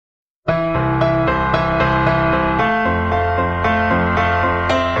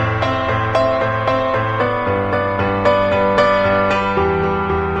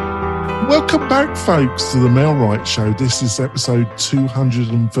back, folks, to the Mel Wright Show. This is episode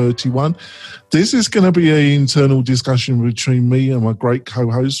 231. This is going to be an internal discussion between me and my great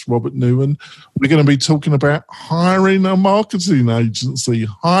co-host, Robert Newman. We're going to be talking about hiring a marketing agency,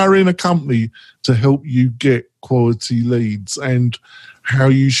 hiring a company to help you get quality leads and how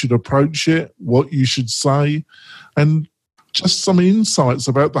you should approach it, what you should say, and just some insights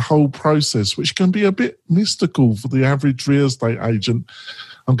about the whole process, which can be a bit mystical for the average real estate agent.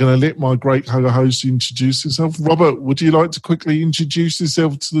 I'm going to let my great co-host introduce himself. Robert, would you like to quickly introduce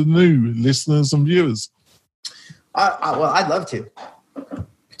yourself to the new listeners and viewers? Well, I'd love to.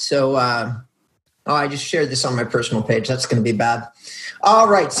 So, I just shared this on my personal page. That's going to be bad. All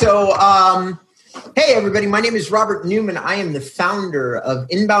right. So, hey, everybody. My name is Robert Newman. I am the founder of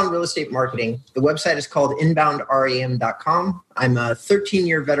Inbound Real Estate Marketing. The website is called inboundrem.com. I'm a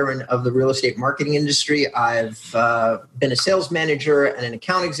 13-year veteran of the real estate marketing industry. I've been a sales manager and an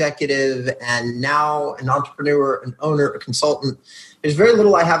account executive, and now an entrepreneur, an owner, a consultant. There's very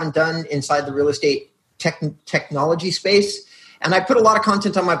little I haven't done inside the real estate technology space. And I put a lot of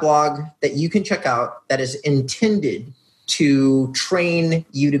content on my blog that you can check out that is intended to train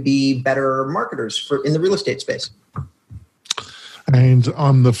you to be better marketers in the real estate space. And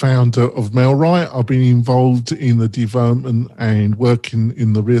I'm the founder of Mel Wright. I've been involved in the development and working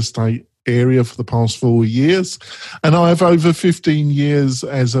in the real estate area for the past 4 years. And I have over 15 years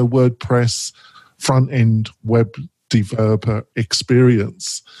as a WordPress front-end web developer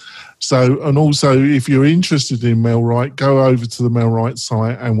experience. So, and also if you're interested in Mel Wright, go over to the Mel Wright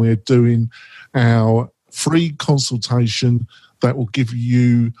site and we're doing our free consultation that will give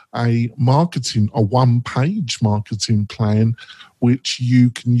you a one-page marketing plan, which you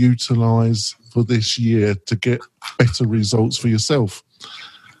can utilize for this year to get better results for yourself.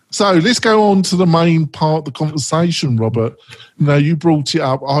 So let's go on to the main part of the conversation, Robert. You know, you brought it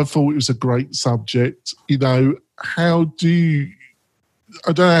up. I thought it was a great subject. You know, I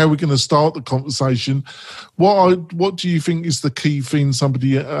don't know how we're going to start the conversation. What do you think is the key thing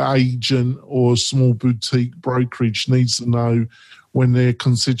somebody, an agent or a small boutique brokerage, needs to know when they're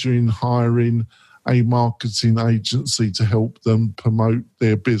considering hiring a marketing agency to help them promote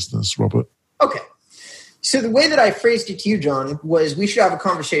their business, Robert? Okay. So the way that I phrased it to you, John, was we should have a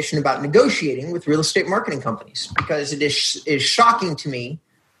conversation about negotiating with real estate marketing companies, because it is shocking to me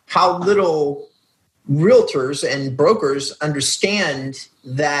how little realtors and brokers understand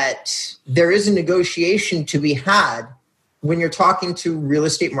that there is a negotiation to be had when you're talking to real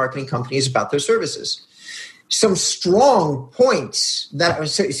estate marketing companies about their services. Some strong points that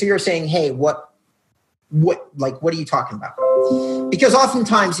so you're saying, hey, what are you talking about? Because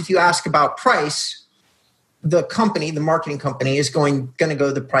oftentimes if you ask about price, the marketing company is going to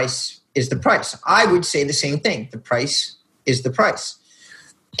go, the price is the price. I would say the same thing. The price is the price.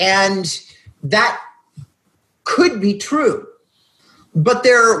 And that could be true, but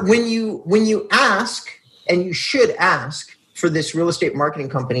when you ask, and you should ask for this real estate marketing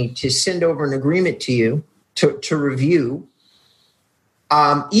company to send over an agreement to you to review,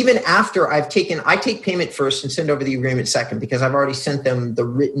 even after I take payment first and send over the agreement second, because I've already sent them the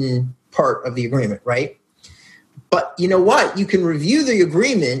written part of the agreement, right? But you know what? You can review the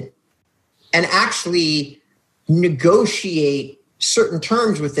agreement and actually negotiate certain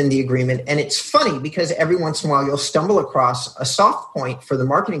terms within the agreement. And it's funny because every once in a while you'll stumble across a soft point for the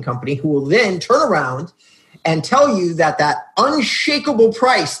marketing company who will then turn around and tell you that unshakable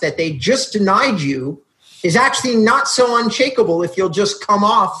price that they just denied you is actually not so unshakable if you'll just come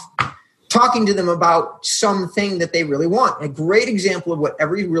off talking to them about something that they really want. A great example of what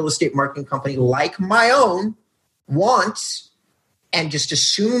every real estate marketing company like my own wants and just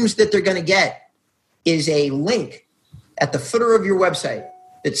assumes that they're going to get is a link at the footer of your website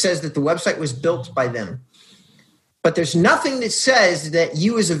that says that the website was built by them. But there's nothing that says that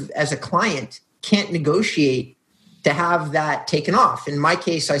you as a client can't negotiate to have that taken off. In my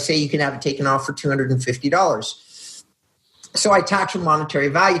case, I say you can have it taken off for $250. So I attach a monetary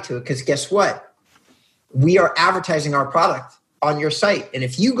value to it because guess what? We are advertising our product on your site. And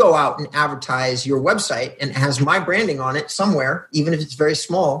if you go out and advertise your website and it has my branding on it somewhere, even if it's very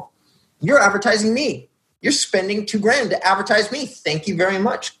small, you're advertising me. You're spending $2,000 to advertise me. Thank you very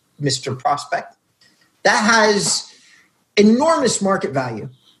much, Mr. Prospect. That has enormous market value.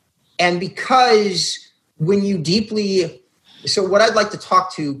 And because when you so what I'd like to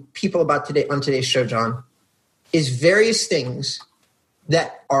talk to people about today on today's show, John, is various things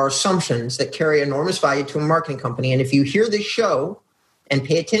that are assumptions that carry enormous value to a marketing company. And if you hear this show and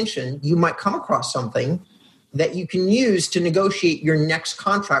pay attention, you might come across something that you can use to negotiate your next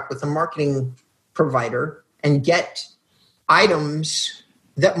contract with a marketing provider and get items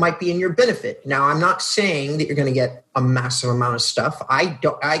that might be in your benefit. Now, I'm not saying that you're going to get a massive amount of stuff. I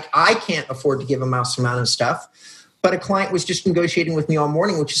can't afford to give a massive amount of stuff, but a client was just negotiating with me all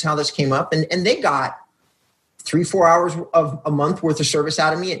morning, which is how this came up. And they got 3-4 hours of a month worth of service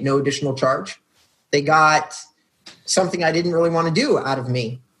out of me at no additional charge. They got something I didn't really want to do out of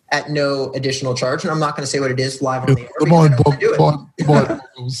me at no additional charge. And I'm not going to say what it is live on the air. The mind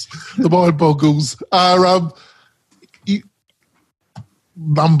boggles.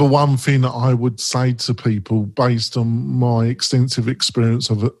 Number one thing that I would say to people, based on my extensive experience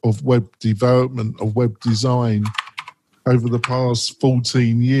of web development, of web design over the past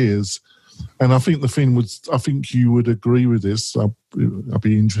 14 years, and I think I think you would agree with this, I'll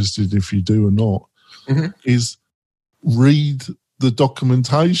be interested if you do or not, is read the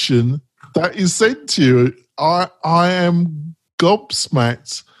documentation that is sent to you. I am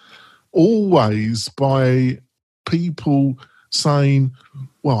gobsmacked always by people saying,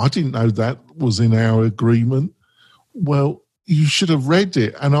 well, I didn't know that was in our agreement. Well, you should have read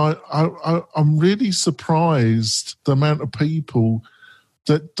it. And I'm really surprised the amount of people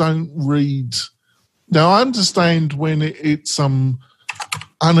that don't read. Now, I understand when it's some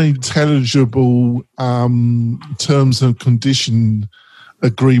unintelligible terms and condition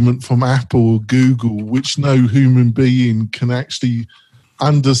agreement from Apple or Google, which no human being can actually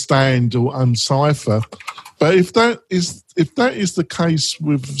understand or uncipher. But if that is the case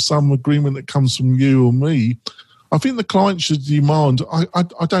with some agreement that comes from you or me, I think the client should demand,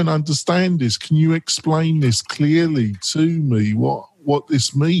 I don't understand this. Can you explain this clearly to me, what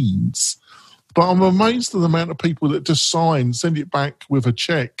this means? But I'm amazed at the amount of people that just sign, send it back with a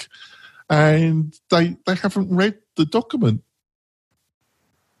check, and they haven't read the document.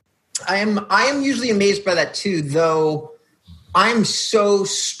 I am usually amazed by that too, though I'm so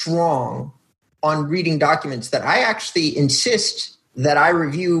strong on reading documents that I actually insist that I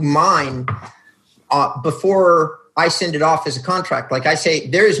review mine before I send it off as a contract. Like I say,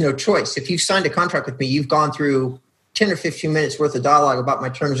 there is no choice. If you've signed a contract with me, you've gone through 10 or 15 minutes worth of dialogue about my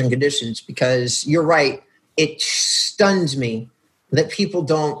terms and conditions, because you're right. It stuns me that people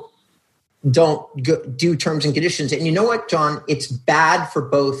don't do terms and conditions. And you know what, John? It's bad for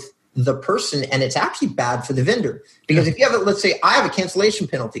both the person and it's actually bad for the vendor. Because if you have let's say I have a cancellation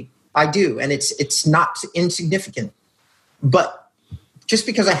penalty. I do, and it's not insignificant. But just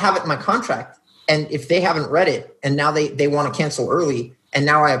because I have it in my contract, and if they haven't read it and now they want to cancel early, and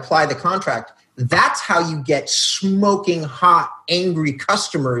now I apply the contract, that's how you get smoking hot, angry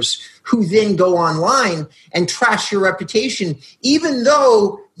customers who then go online and trash your reputation, even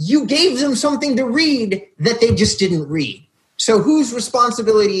though you gave them something to read that they just didn't read. So whose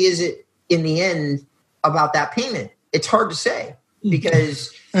responsibility is it in the end about that payment? It's hard to say,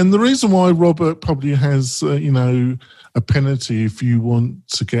 because... And the reason why Robert probably has, a penalty if you want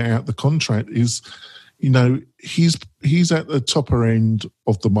to get out the contract is, he's at the topper end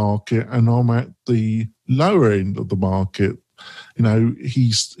of the market and I'm at the lower end of the market.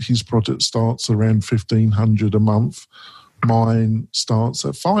 His product starts around $1,500 a month. Mine starts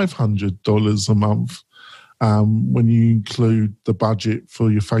at $500 a month. When you include the budget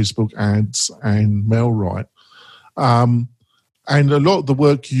for your Facebook ads and MailRite. And a lot of the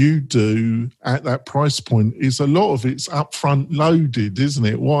work you do at that price point is a lot of it's upfront loaded, isn't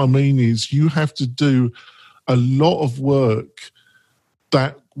it? What I mean is you have to do a lot of work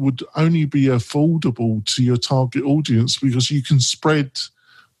that would only be affordable to your target audience, because you can spread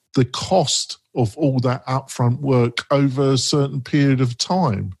the cost of all that upfront work over a certain period of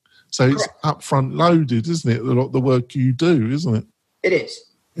time. So it's upfront loaded, isn't it? A lot of the work you do, isn't it? It is.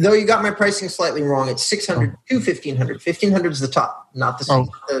 Though you got my pricing slightly wrong. It's $600 to $1,500. $1,500 is the top, not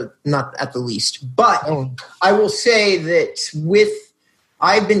not at the least. But I will say that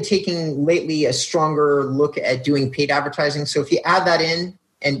I've been taking lately a stronger look at doing paid advertising. So if you add that in,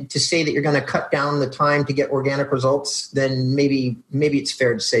 and to say that you're going to cut down the time to get organic results, then maybe it's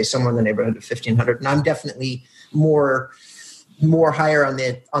fair to say somewhere in the neighborhood of $1,500. And I'm definitely more higher on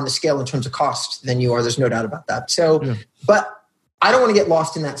the scale in terms of cost than you are. There's no doubt about that. So, but I don't want to get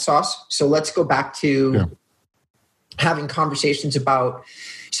lost in that sauce. So let's go back to having conversations about,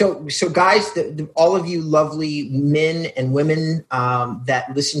 so guys, all of you lovely men and women that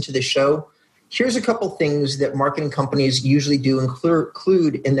listen to the show, here's a couple things that marketing companies usually do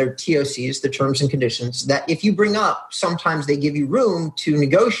include in their TOCs, the terms and conditions, that if you bring up, sometimes they give you room to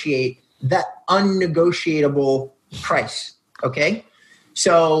negotiate that unnegotiable price. Okay.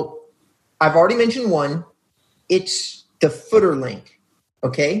 So I've already mentioned one. It's the footer link.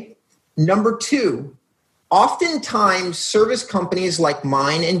 Okay. Number two, oftentimes service companies like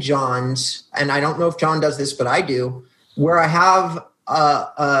mine and John's, and I don't know if John does this, but I do, where I have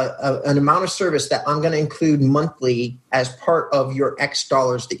an amount of service that I'm going to include monthly as part of your X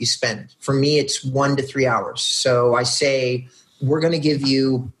dollars that you spend. For me, it's 1 to 3 hours. So I say, we're going to give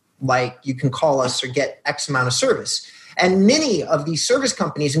you, like, you can call us or get X amount of service. And many of these service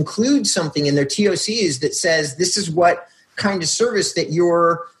companies include something in their TOCs that says this is what kind of service that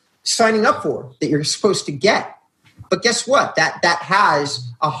you're signing up for, that you're supposed to get. But guess what? That has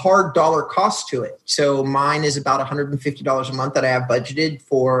a hard dollar cost to it. So mine is about $150 a month that I have budgeted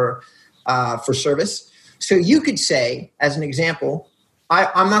for service. So you could say, as an example,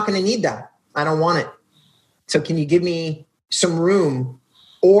 I'm not going to need that. I don't want it. So can you give me some room?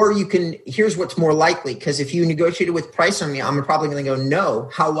 Or you can, here's what's more likely, because if you negotiated with price on me, I'm probably going to go no.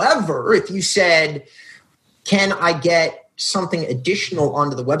 However, if you said, can I get something additional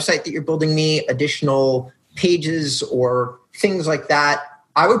onto the website that you're building me, additional pages or things like that,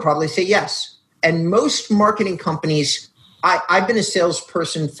 I would probably say yes. And most marketing companies, I've been a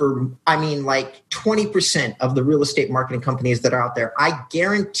salesperson for, 20% of the real estate marketing companies that are out there. I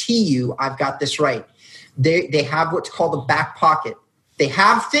guarantee you I've got this right. They have what's called a back pocket. They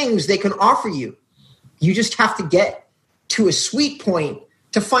have things they can offer you. You just have to get to a sweet point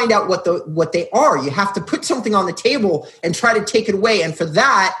to find out what they are. You have to put something on the table and try to take it away. And for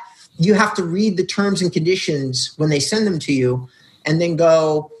that, you have to read the terms and conditions when they send them to you and then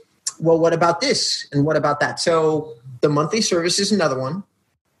go, well, what about this? And what about that? So the monthly service is another one.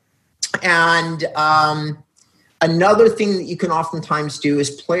 And another thing that you can oftentimes do is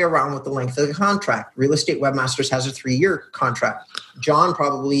play around with the length of the contract. Real Estate Webmasters has a 3-year contract. John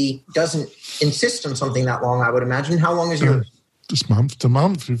probably doesn't insist on something that long, I would imagine. How long is yours? Just month to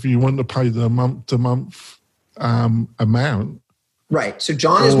month, if you want to pay the month to month amount. Right. So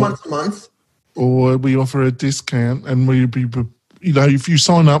John is month to month. Or we offer a discount, and if you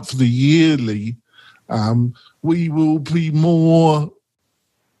sign up for the yearly, we will be more,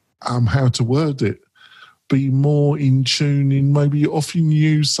 how to word it, be more in tune in maybe offering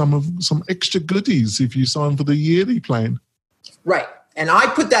you some extra goodies if you sign for the yearly plan. Right. And I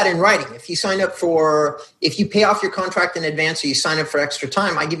put that in writing. If you pay off your contract in advance or you sign up for extra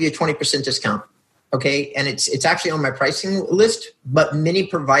time, I give you a 20% discount. Okay. And it's actually on my pricing list, but many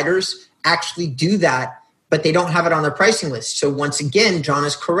providers actually do that, but they don't have it on their pricing list. So once again, John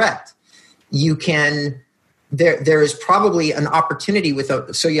is correct. You can, there is probably an opportunity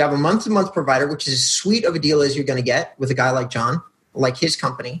so you have a month-to-month provider, which is as sweet of a deal as you're going to get with a guy like John, like his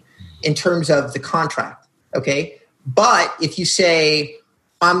company, in terms of the contract. Okay. But if you say,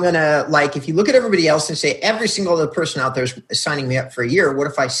 if you look at everybody else and say every single other person out there is signing me up for a year, what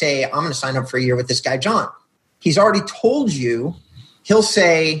if I say I'm going to sign up for a year with this guy, John? He's already told you, he'll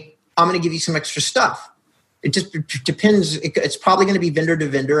say, I'm going to give you some extra stuff. It just depends. It's probably going to be vendor to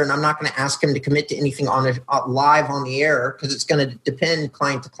vendor, and I'm not going to ask him to commit to anything live on the air because it's going to depend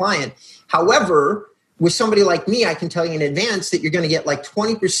client to client. However, with somebody like me, I can tell you in advance that you're going to get like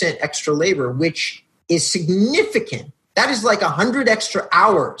 20% extra labor, which is significant. That is like 100 extra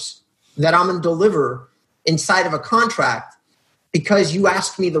hours that I'm going to deliver inside of a contract because you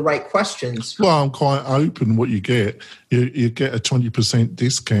asked me the right questions. Well, I'm quite open what you get. You get a 20%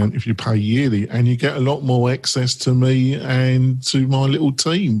 discount if you pay yearly, and you get a lot more access to me and to my little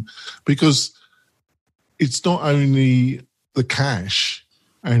team, because it's not only the cash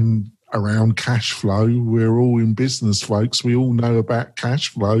and around cash flow. We're all in business, folks. We all know about cash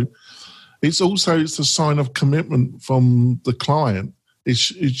flow. It's a sign of commitment from the client. It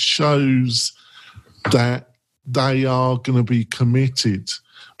shows that they are going to be committed,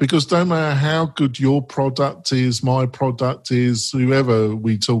 because don't matter how good your product is, my product is, whoever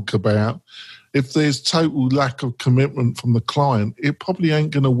we talk about, if there's total lack of commitment from the client, it probably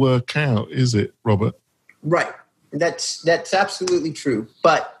ain't going to work out, is it, Robert? Right. That's absolutely true.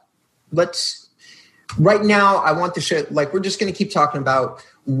 But right now, I want to show, we're just going to keep talking about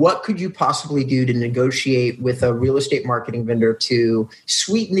what could you possibly do to negotiate with a real estate marketing vendor to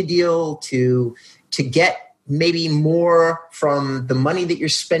sweeten the deal, to get maybe more from the money that you're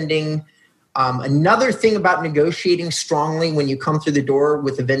spending. Another thing about negotiating strongly when you come through the door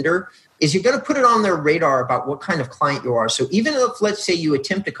with a vendor is you're going to put it on their radar about what kind of client you are. So even if, let's say, you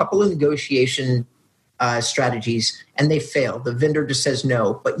attempt a couple of negotiation strategies and they fail, the vendor just says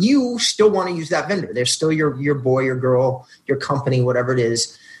no, but you still want to use that vendor. They're still your boy, your girl, your company, whatever it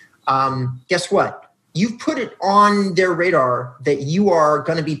is. Guess what? You've put it on their radar that you are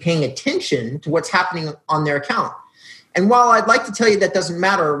going to be paying attention to what's happening on their account. And while I'd like to tell you that doesn't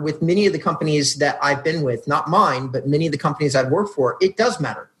matter with many of the companies that I've been with, not mine, but many of the companies I've worked for, it does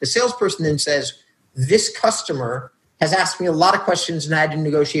matter. The salesperson then says, this customer has asked me a lot of questions and I had to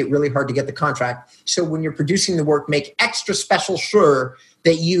negotiate really hard to get the contract. So when you're producing the work, make extra special sure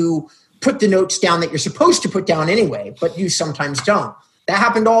that you put the notes down that you're supposed to put down anyway, but you sometimes don't. That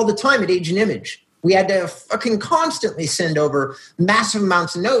happened all the time at Agent Image. We had to fucking constantly send over massive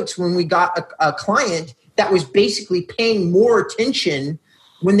amounts of notes when we got a client that was basically paying more attention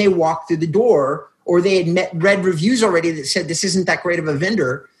when they walked through the door, or they had read reviews already that said this isn't that great of a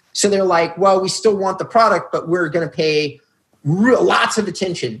vendor. So they're like, well, we still want the product, but we're going to pay lots of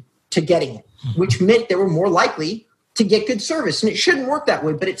attention to getting it, which meant they were more likely to get good service. And it shouldn't work that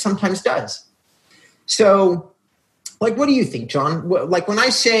way, but it sometimes does. So, like, what do you think, John? Like, when I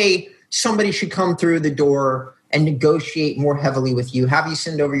say somebody should come through the door and negotiate more heavily with you, have you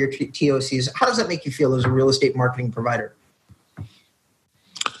send over your TOCs, how does that make you feel as a real estate marketing provider?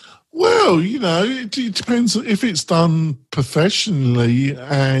 Well, it depends. If it's done professionally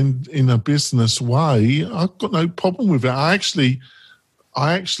and in a business way, I've got no problem with it. I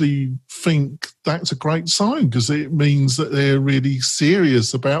actually think that's a great sign, because it means that they're really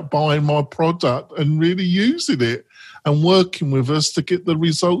serious about buying my product and really using it and working with us to get the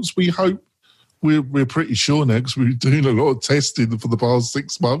results we hope. We're pretty sure now, because we've been doing a lot of testing for the past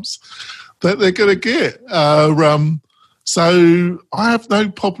 6 months, that they're going to get. So I have no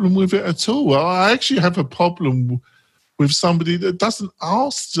problem with it at all. I actually have a problem with somebody that doesn't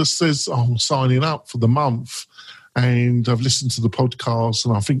ask, just says, oh, I'm signing up for the month and I've listened to the podcast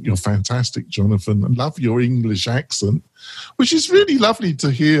and I think you're fantastic, Jonathan. I love your English accent, which is really lovely to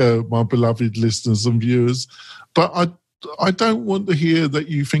hear, my beloved listeners and viewers. But I don't want to hear that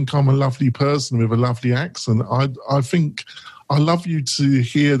you think I'm a lovely person with a lovely accent. I think I love you to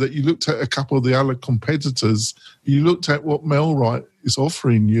hear that you looked at a couple of the other competitors, you looked at what Mail-Right is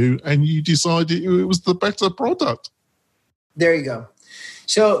offering you, and you decided it was the better product. There you go.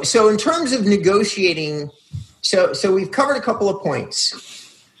 So in terms of negotiating, so we've covered a couple of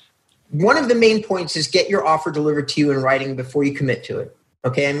points. One of the main points is get your offer delivered to you in writing before you commit to it.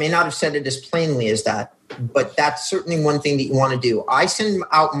 Okay, I may not have said it as plainly as that, but that's certainly one thing that you want to do. I send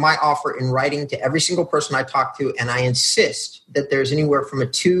out my offer in writing to every single person I talk to, and I insist that there's anywhere from a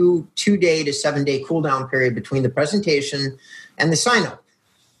 2-day to 7-day cool down period between the presentation and the sign up.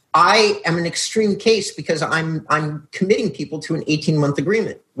 I am an extreme case because I'm committing people to an 18-month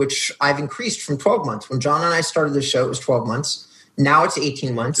agreement, which I've increased from 12 months. When John and I started the show, it was 12 months. Now it's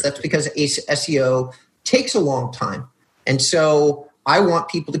 18 months. That's because SEO takes a long time. And so I want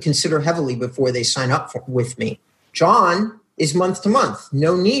people to consider heavily before they sign up with me. John is month to month.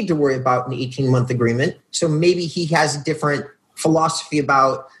 No need to worry about an 18-month agreement. So maybe he has a different philosophy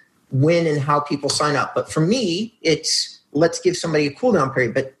about when and how people sign up. But for me, it's let's give somebody a cool down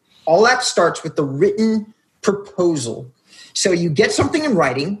period. But all that starts with the written proposal. So you get something in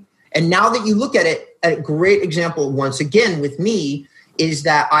writing, and now that you look at it, a great example, once again, with me, is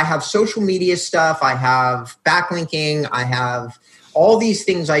that I have social media stuff, I have backlinking, I have all these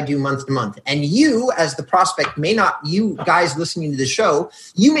things I do month to month. And you, as the prospect, you guys listening to the show,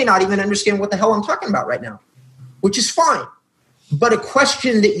 you may not even understand what the hell I'm talking about right now, which is fine. But a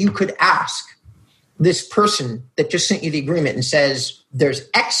question that you could ask this person that just sent you the agreement and says, there's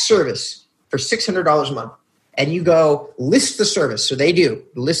X service for $600 a month. And you go, list the service. So they do,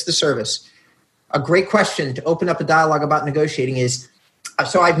 list the service. A great question to open up a dialogue about negotiating is,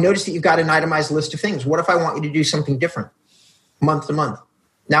 so I've noticed that you've got an itemized list of things. What if I want you to do something different month to month?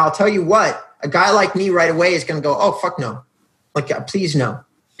 Now, I'll tell you what, a guy like me right away is going to go, oh, fuck no. Like, please no,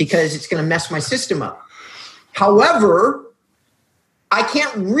 because it's going to mess my system up. However, I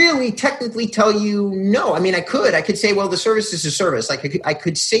can't really technically tell you no. I mean, I could say, well, the service is a service. Like I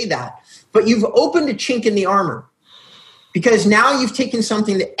could say that, but you've opened a chink in the armor because now you've taken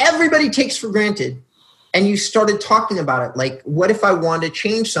something that everybody takes for granted and you started talking about it. Like, what if I want to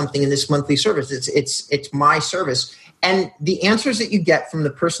change something in this monthly service? It's my service. And the answers that you get from the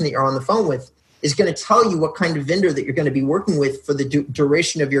person that you're on the phone with is going to tell you what kind of vendor that you're going to be working with for the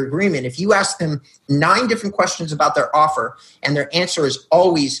duration of your agreement. If you ask them 9 different questions about their offer and their answer is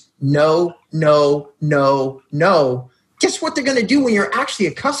always no, no, no, no, guess what they're going to do when you're actually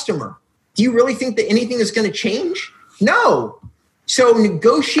a customer? Do you really think that anything is going to change? No. So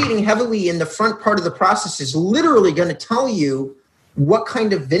negotiating heavily in the front part of the process is literally going to tell you what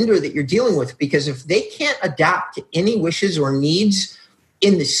kind of vendor that you're dealing with, because if they can't adapt to any wishes or needs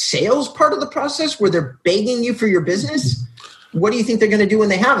in the sales part of the process where they're begging you for your business, what do you think they're going to do when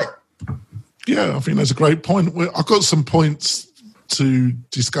they have it? Yeah, I think that's a great point. I've got some points to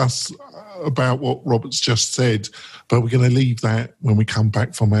discuss about what Robert's just said, but we're going to leave that when we come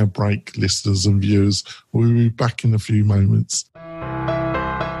back from our break, listeners and viewers. We'll be back in a few moments.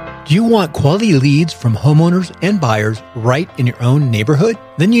 Do you want quality leads from homeowners and buyers right in your own neighborhood?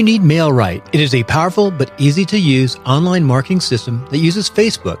 Then you need MailRight. It is a powerful but easy to use online marketing system that uses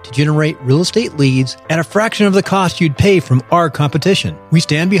Facebook to generate real estate leads at a fraction of the cost you'd pay from our competition. We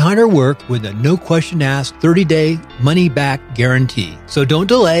stand behind our work with a no question asked 30-day money back guarantee. So don't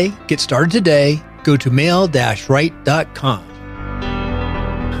delay. Get started today. Go to mail-right.com.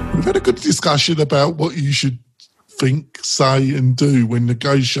 We've had a good discussion about what you should think, say, and do when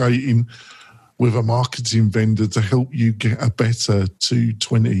negotiating with a marketing vendor to help you get a better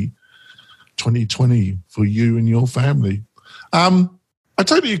 2020 for you and your family. I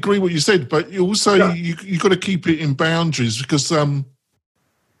totally agree what you said, but you also you got to keep it in boundaries, because I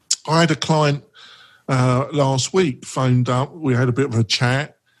had a client last week phoned up. We had a bit of a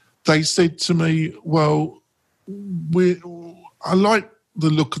chat. They said to me, "Well, I like the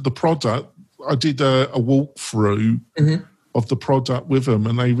look of the product." I did a walkthrough of the product with them,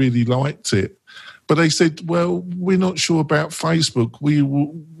 and they really liked it. But they said, "Well, we're not sure about Facebook.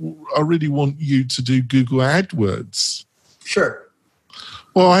 I really want you to do Google AdWords." Sure.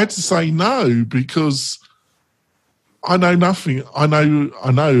 Well, I had to say no, because I know nothing. I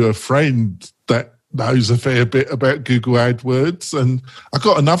know a friend that knows a fair bit about Google AdWords, and I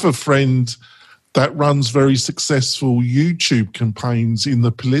got another friend that runs very successful YouTube campaigns in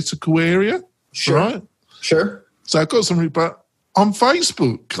the political area. Sure. Right? Sure. So I've got something, but on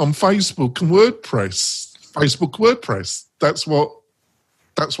Facebook and WordPress, Facebook WordPress. That's what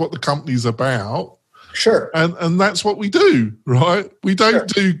the company's about. Sure. And that's what we do, right? We don't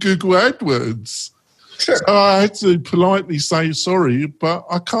do Google AdWords. Sure. So I had to politely say, sorry, but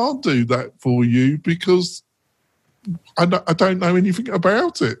I can't do that for you because I don't know anything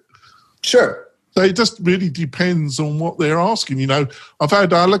about it. Sure. So it just really depends on what they're asking. You know, I've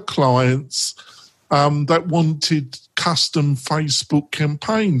had other clients that wanted custom Facebook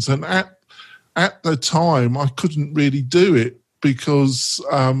campaigns, and at the time I couldn't really do it because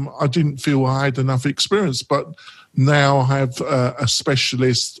I didn't feel I had enough experience. But now I have a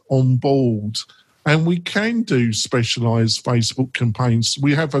specialist on board, and we can do specialised Facebook campaigns.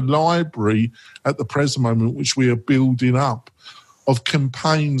 We have a library at the present moment which we are building up of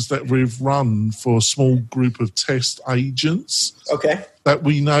campaigns that we've run for a small group of test agents. Okay. That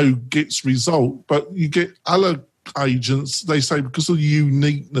we know gets result. But you get other agents, they say because of the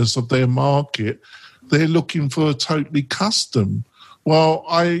uniqueness of their market, they're looking for a totally custom. Well,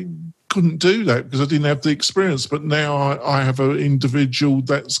 I couldn't do that because I didn't have the experience, but now I have an individual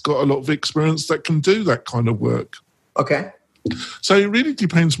that's got a lot of experience that can do that kind of work. Okay. So it really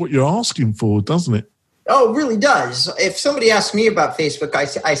depends what you're asking for, doesn't it? Oh, it really does. If somebody asks me about Facebook,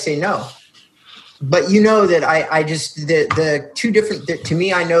 I say no. But you know that I just the two different. To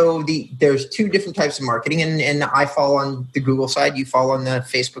me, I know there's two different types of marketing, and I fall on the Google side, you fall on the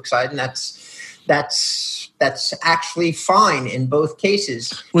Facebook side, and that's actually fine in both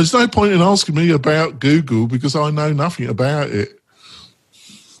cases. Well, there's no point in asking me about Google because I know nothing about it.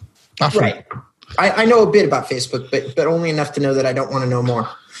 Nothing. Right. I know a bit about Facebook, but only enough to know that I don't want to know more.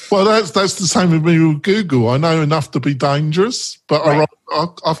 Well, that's the same with me with Google. I know enough to be dangerous, but right.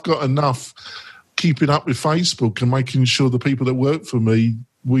 I've got enough keeping up with Facebook and making sure the people that work for me,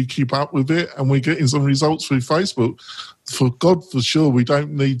 we keep up with it and we're getting some results through Facebook. For sure, we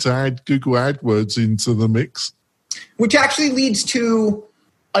don't need to add Google AdWords into the mix. Which actually leads to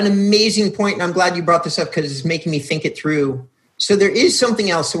an amazing point, and I'm glad you brought this up because it's making me think it through. So there is something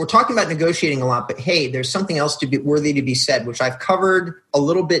else. So we're talking about negotiating a lot, but hey, there's something else worthy to be said, which I've covered a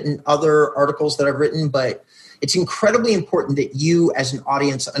little bit in other articles that I've written, but it's incredibly important that you as an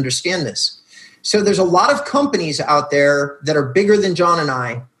audience understand this. So there's a lot of companies out there that are bigger than John and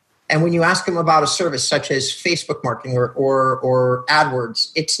I, and when you ask them about a service such as Facebook marketing or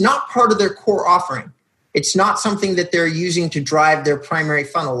AdWords, it's not part of their core offering. It's not something that they're using to drive their primary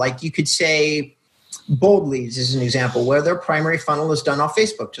funnel. Like you could say, Bold Leads is an example where their primary funnel is done off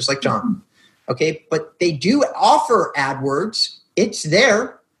Facebook, just like John. Okay, but they do offer AdWords. It's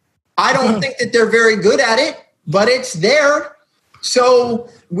there. I don't think that they're very good at it, but it's there. So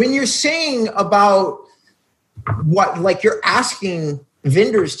when you're saying about like you're asking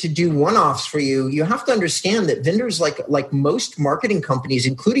vendors to do one-offs for you, you have to understand that vendors like most marketing companies,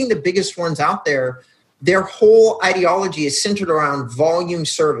 including the biggest ones out there, their whole ideology is centered around volume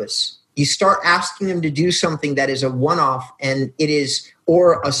service. You start asking them to do something that is a one-off and it is,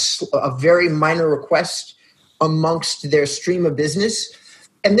 or a very minor request amongst their stream of business.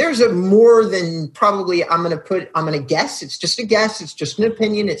 And there's a more than probably, I'm going to guess. It's just a guess. It's just an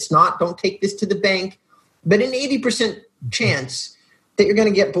opinion. It's not, don't take this to the bank, but an 80% chance that you're going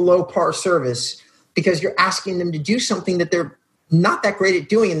to get below par service because you're asking them to do something that they're not that great at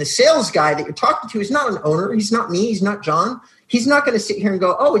doing. And the sales guy that you're talking to is not an owner. He's not me. He's not John. He's not going to sit here and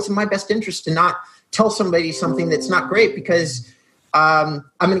go, oh, it's in my best interest to not tell somebody something that's not great because I'm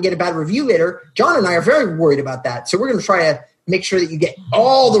going to get a bad review later. John and I are very worried about that. So we're going to try to make sure that you get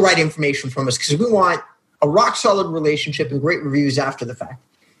all the right information from us because we want a rock solid relationship and great reviews after the fact.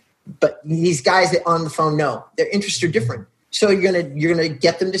 But these guys that on the phone know their interests are different. So you're gonna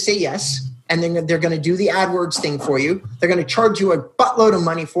get them to say yes, and then they're going to do the AdWords thing for you. They're going to charge you a buttload of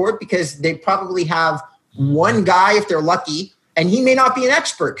money for it because they probably have one guy, if they're lucky, and he may not be an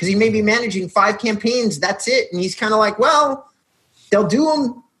expert because he may be managing 5 campaigns. That's it. And he's kind of like, well, they'll do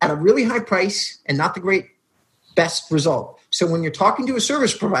them at a really high price and not the best result. So when you're talking to a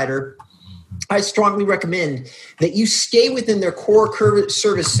service provider, I strongly recommend that you stay within their core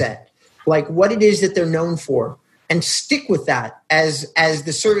service set, like what it is that they're known for, and stick with that as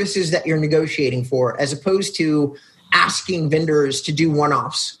the services that you're negotiating for, as opposed to asking vendors to do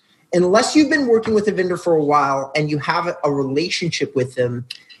one-offs. Unless you've been working with a vendor for a while and you have a relationship with them,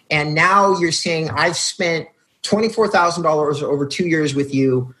 and now you're saying, I've spent $24,000 over 2 years with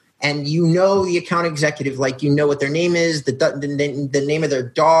you, and you know the account executive, like you know what their name is, the name of their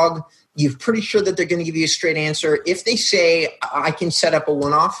dog, you're pretty sure that they're going to give you a straight answer. If they say, I can set up a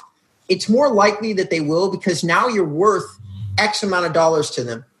one-off, it's more likely that they will because now you're worth X amount of dollars to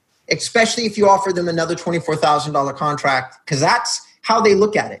them, especially if you offer them another $24,000 contract, because that's how they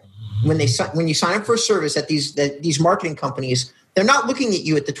look at it. When you sign up for a service at these marketing companies, they're not looking at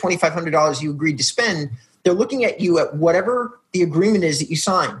you at the $2,500 you agreed to spend. They're looking at you at whatever the agreement is that you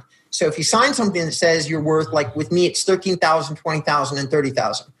signed. So if you sign something that says you're worth, like with me, it's $13,000, $20,000, and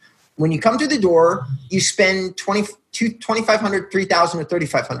 $30,000. When you come to the door, you spend $2,500, $3,000, or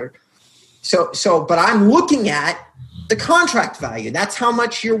 $3,500. But I'm looking at the contract value. That's how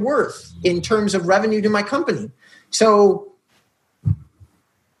much you're worth in terms of revenue to my company. So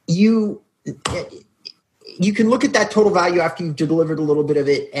you can look at that total value after you've delivered a little bit of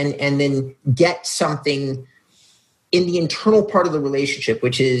it and then get something in the internal part of the relationship,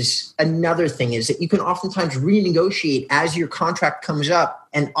 which is another thing, is that you can oftentimes renegotiate as your contract comes up.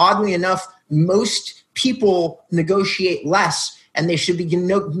 And oddly enough, most people negotiate less and they should be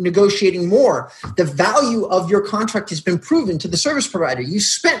negotiating more. The value of your contract has been proven to the service provider. You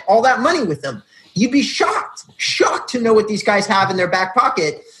spent all that money with them. You'd be shocked to know what these guys have in their back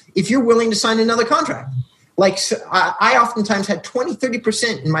pocket if you're willing to sign another contract. Like I oftentimes had 20,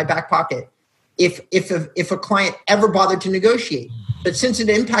 30% in my back pocket if a client ever bothered to negotiate. But since it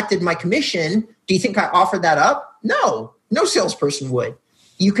impacted my commission, do you think I offered that up? No salesperson would.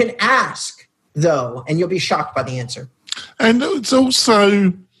 You can ask, though, and you'll be shocked by the answer. And it's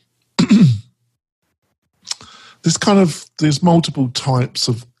also there's multiple types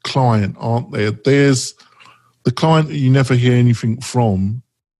of client, aren't there? There's the client that you never hear anything from,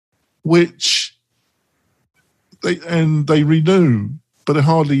 which they renew, but they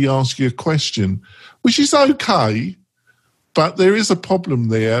hardly ask you a question, which is okay. But there is a problem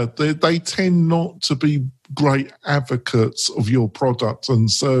there. They tend not to be great advocates of your product and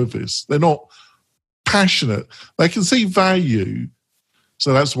service. They're not passionate. They can see value,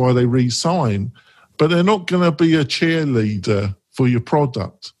 so that's why they re-sign, but they're not going to be a cheerleader for your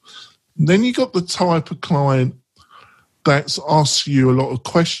product. And then you got the type of client that's asks you a lot of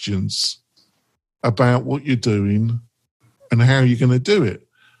questions about what you're doing and how you're going to do it,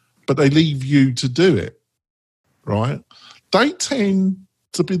 but they leave you to do it, right? They tend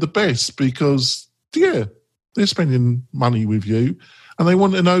to be the best because, they're spending money with you and they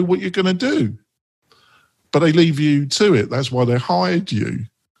want to know what you're going to do. But they leave you to it. That's why they hired you.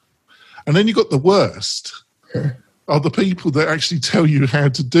 And then you got the worst are the people that actually tell you how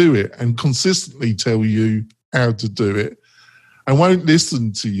to do it and consistently tell you how to do it and won't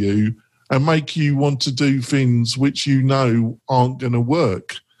listen to you and make you want to do things which you know aren't going to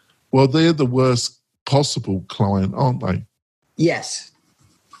work. Well, they're the worst possible client, aren't they? Yes.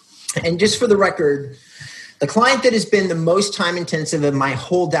 And just for the record, the client that has been the most time intensive in my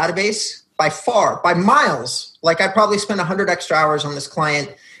whole database, by far, by miles, like I probably spent 100 extra hours on this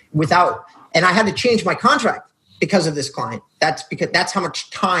client and I had to change my contract because of this client. That's how much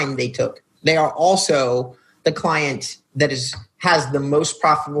time they took. They are also the client that has the most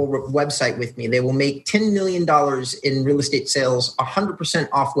profitable website with me. They will make $10 million in real estate sales, 100%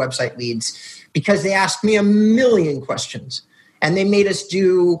 off website leads, because they asked me a million questions. And they made us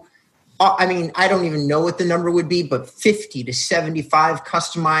do, I don't even know what the number would be, but 50 to 75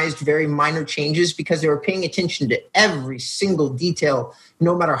 customized, very minor changes because they were paying attention to every single detail,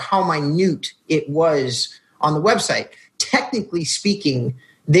 no matter how minute it was on the website. Technically speaking,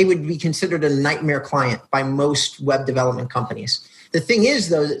 they would be considered a nightmare client by most web development companies. The thing is,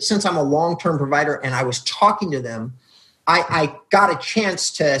 though, that since I'm a long-term provider and I was talking to them, I got a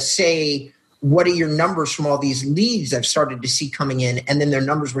chance to say, what are your numbers from all these leads I've started to see coming in? And then their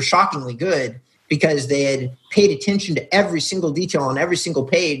numbers were shockingly good because they had paid attention to every single detail on every single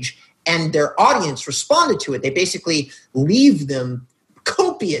page, and their audience responded to it. They basically leave them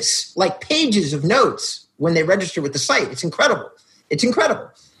copious, like pages of notes when they register with the site. It's incredible. It's incredible.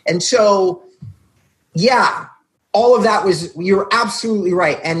 And so, yeah, all of that was, you're absolutely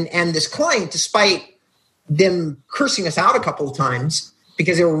right. And this client, despite them cursing us out a couple of times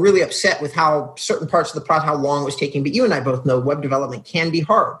because they were really upset with how certain parts of the process, how long it was taking. But you and I both know web development can be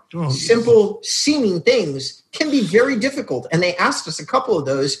hard. Oh, simple seeming things can be very difficult. And they asked us a couple of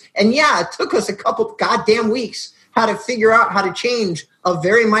those. And yeah, it took us a couple goddamn weeks how to figure out how to change a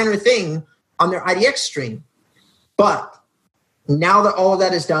very minor thing on their IDX stream. But now that all of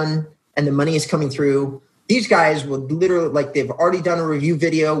that is done and the money is coming through, these guys would literally, like, they've already done a review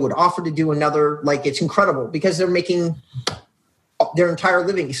video, would offer to do another. Like, it's incredible because they're making their entire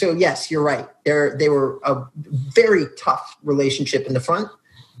living. So yes, you're right. They were a very tough relationship in the front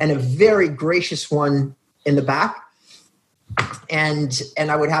and a very gracious one in the back. And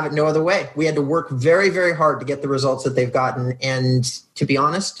I would have it no other way. We had to work very, very hard to get the results that they've gotten. And to be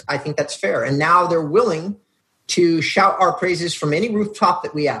honest, I think that's fair. And now they're willing to shout our praises from any rooftop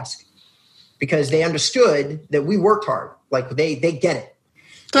that we ask, because they understood that we worked hard. Like they get it.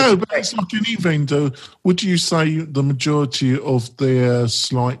 No, but it's like any vendor. Would you say the majority of their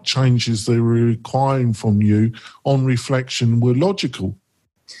slight changes they were requiring from you on reflection were logical?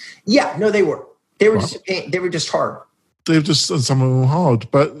 Yeah, no, they were. They were just hard. They're just, some of them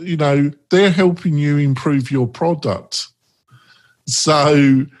hard, but they're helping you improve your product.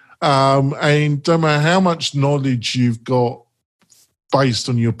 So, and no matter how much knowledge you've got based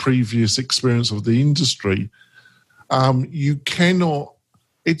on your previous experience of the industry, you cannot,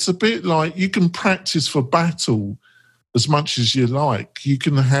 it's a bit like you can practice for battle as much as you like. You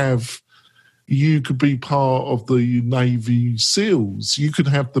could be part of the Navy SEALs. You could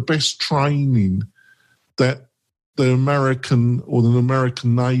have the best training that the American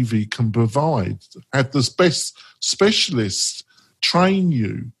Navy can provide, have the best specialists train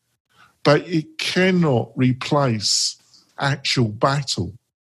you, but it cannot replace actual battle,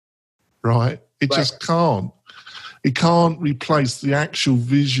 right? It just can't. It can't replace the actual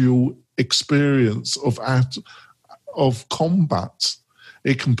visual experience of combat.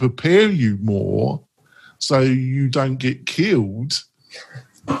 It can prepare you more so you don't get killed,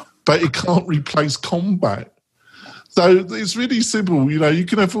 but it can't replace combat. So it's really simple. You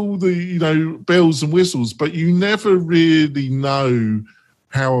can have all the, bells and whistles, but you never really know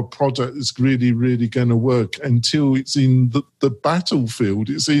how a product is really, really going to work until it's in the battlefield.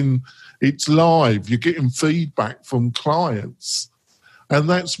 It's live. You're getting feedback from clients. And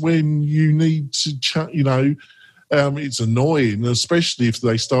that's when you need to, it's annoying, especially if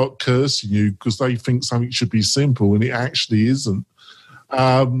they start cursing you because they think something should be simple and it actually isn't.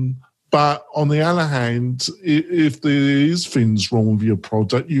 But on the other hand, if there is things wrong with your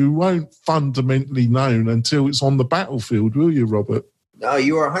product, you won't fundamentally know until it's on the battlefield, will you, Robert? No,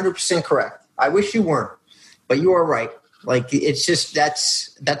 you are 100% correct. I wish you weren't, but you are right. Like, it's just,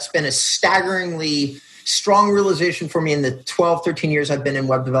 that's been a staggeringly strong realization for me in the 12, 13 years I've been in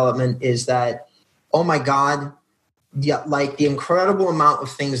web development, is that, oh my God, yeah, like the incredible amount of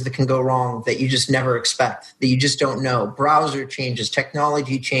things that can go wrong that you just never expect, that you just don't know. Browser changes,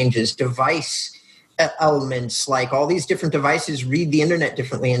 technology changes, device elements, like all these different devices read the internet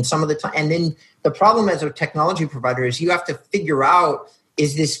differently. And some of the time, and then the problem as a technology provider is you have to figure out,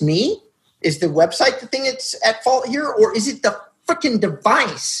 is this me? Is the website the thing that's at fault here? Or is it the freaking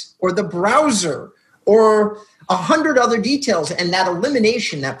device or the browser or 100 other details? And that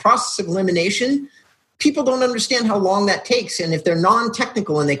elimination, that process of elimination, people don't understand how long that takes. And if they're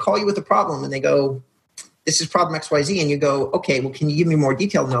non-technical and they call you with a problem and they go, this is problem XYZ, and you go, okay, well, can you give me more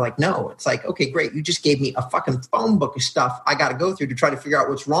detail? And they're like, no. It's like, okay, great. You just gave me a fucking phone book of stuff I got to go through to try to figure out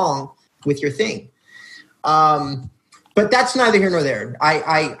what's wrong with your thing. But that's neither here nor there.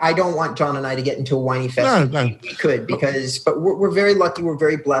 I don't want John and I to get into a whiny fest. No. We could, but we're very lucky. We're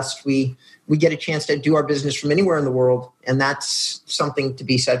very blessed. We get a chance to do our business from anywhere in the world, and that's something to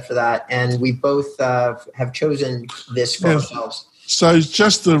be said for that. And we both have chosen this for ourselves. So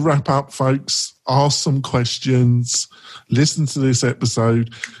just to wrap up, folks, ask some questions, listen to this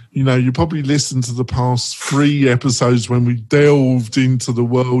episode. You probably listened to the past 3 episodes when we delved into the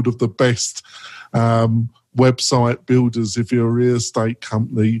world of the best website builders if you're a real estate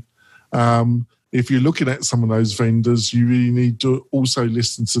company. if you're looking at some of those vendors, you really need to also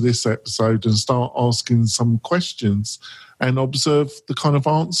listen to this episode and start asking some questions and observe the kind of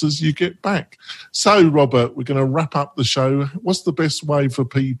answers you get back. So, Robert, we're going to wrap up the show. What's the best way for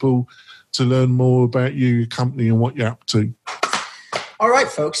people to learn more about you, your company, and what you're up to? All right,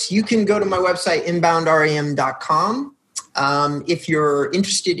 folks, you can go to my website, inboundrem.com. If you're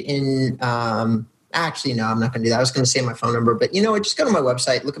interested in, actually, no, I'm not going to do that. I was going to say my phone number, but just go to my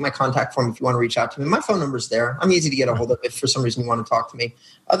website, look at my contact form if you want to reach out to me. My phone number's there. I'm easy to get a hold of if for some reason you want to talk to me.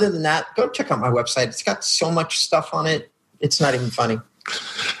 Other than that, go check out my website. It's got so much stuff on it. It's not even funny.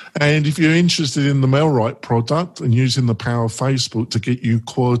 And if you're interested in the MailRite product and using the power of Facebook to get you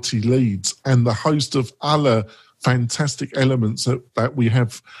quality leads and the host of other fantastic elements that we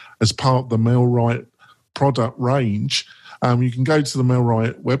have as part of the MailRite product range, you can go to the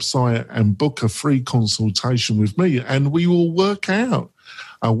MailRite website and book a free consultation with me, and we will work out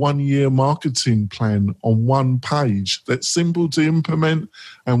a 1-year marketing plan on one page that's simple to implement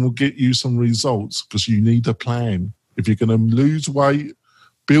and will get you some results, because you need a plan. If you're going to lose weight,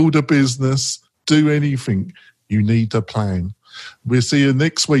 build a business, do anything, you need a plan. We'll see you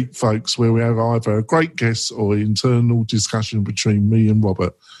next week, folks, where we have either a great guest or internal discussion between me and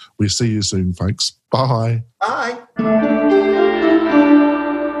Robert. We'll see you soon, folks. Bye. Bye.